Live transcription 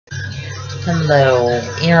Hello,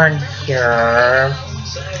 Aaron here.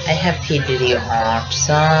 I have PDD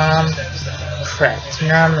Autism,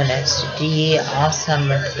 Platinum, and STD, also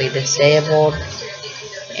mentally disabled,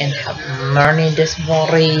 and have learning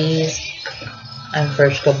disabilities. I'm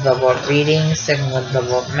first grade level of reading, second grade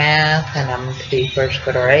level of math, and I'm to be first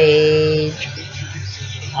grader age.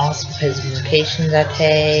 Also, because of medications I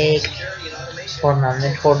take. For my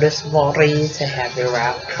mental disabilities, I have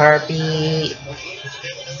erratic heartbeat,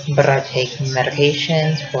 but I take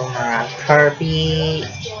medications for my heartbeat.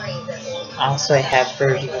 Also, I have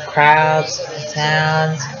visual crowds,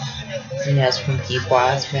 sounds, and that's when people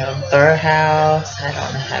ask me on their house. I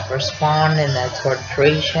don't know how to respond in that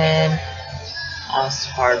situation. Also,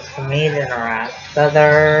 hard for me to interact with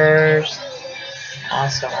others.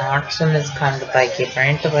 Also, autism is kind of like a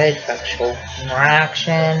brain delay sexual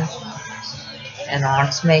interaction, and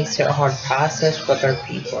autism makes it hard to process what other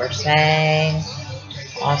people are saying.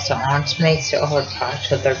 Also, autism makes it hard to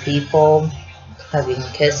process other people, hugging,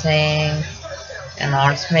 kissing. And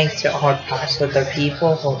autism makes it hard to process other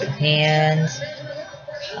people, holding hands.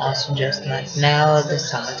 Also, just like know the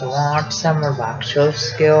signs of autism are lack of social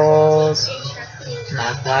skills,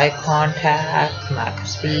 lack of eye contact, lack of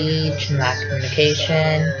speech, and lack of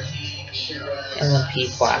communication. And when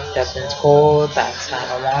people act up in school, that's a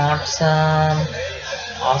sign of autism.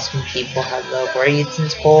 Also, when people have low grades in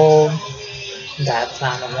school, that's a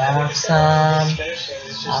sign of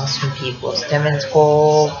autism. Also, when people stem in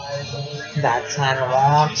school, that's a sign of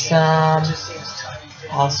autism.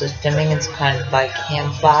 Also, stimming is kind of like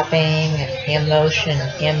hand flapping and hand motion and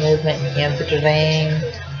hand movement and hand fidgeting.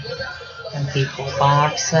 And people with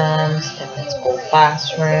autism, stem in school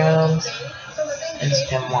classrooms, and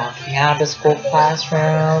stem walking out of school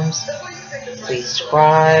classrooms. Please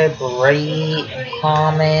subscribe, rate, and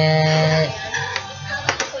comment.